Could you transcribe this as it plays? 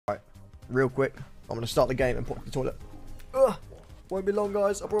real quick. I'm gonna start the game and pop to the toilet. Ugh. Won't be long,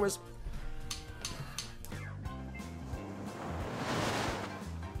 guys. I promise.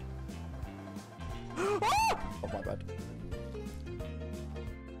 Oh, my bad.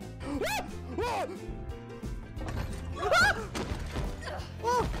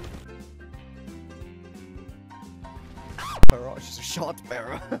 Alright, it's just a shard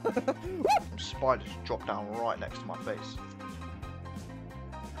bearer. Spiders drop down right next to my face.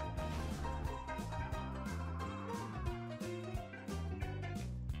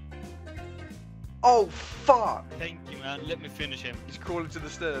 Oh fuck! Thank you, man. Let me finish him. He's crawling to the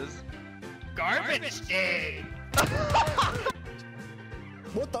stairs. Garbage day!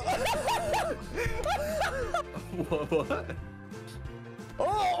 What the? What?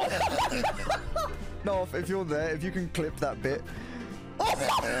 Oh! No, if you're there, if you can clip that bit.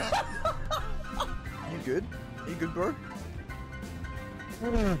 You good? You good, bro?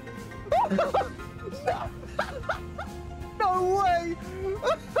 No way!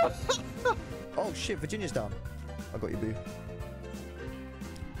 Oh shit, Virginia's down. I got you, boo.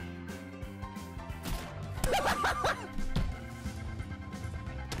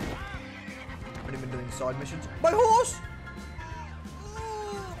 Only been doing side missions. My horse!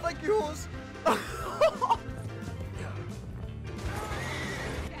 Thank you, horse.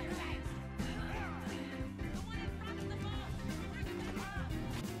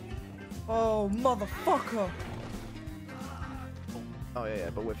 Oh, motherfucker! Oh yeah,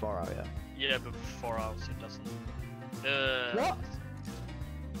 but we're far out, yeah. Yeah, but 4 hours it doesn't. What?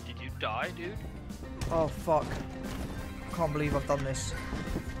 Did you die, dude? Oh fuck. Can't believe I've done this.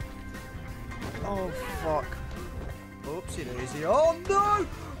 Oh fuck. Oopsie daisy. Oh no!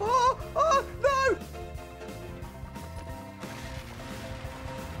 Oh, oh no!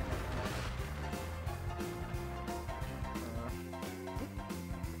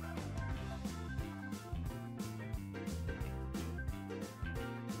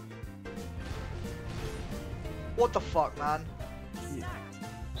 What the fuck, man?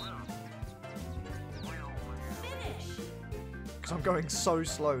 Because I'm going so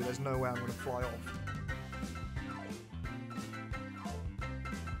slow, there's no way I'm going to fly off.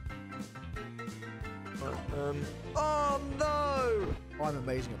 Oh no! I'm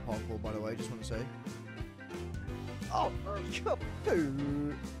amazing at parkour, by the way, just want to say. Oh,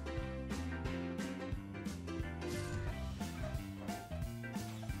 kapoo!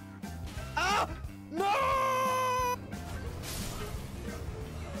 Ah! No!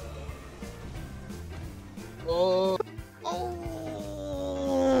 Oh!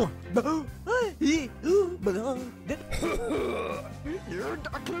 Oh! No! You're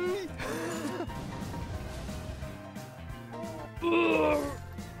ducky!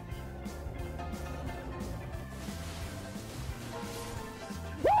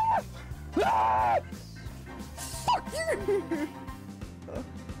 Fuck you!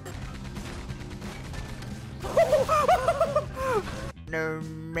 No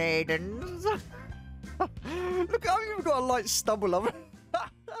maidens. Look, I've even got a light stubble of it.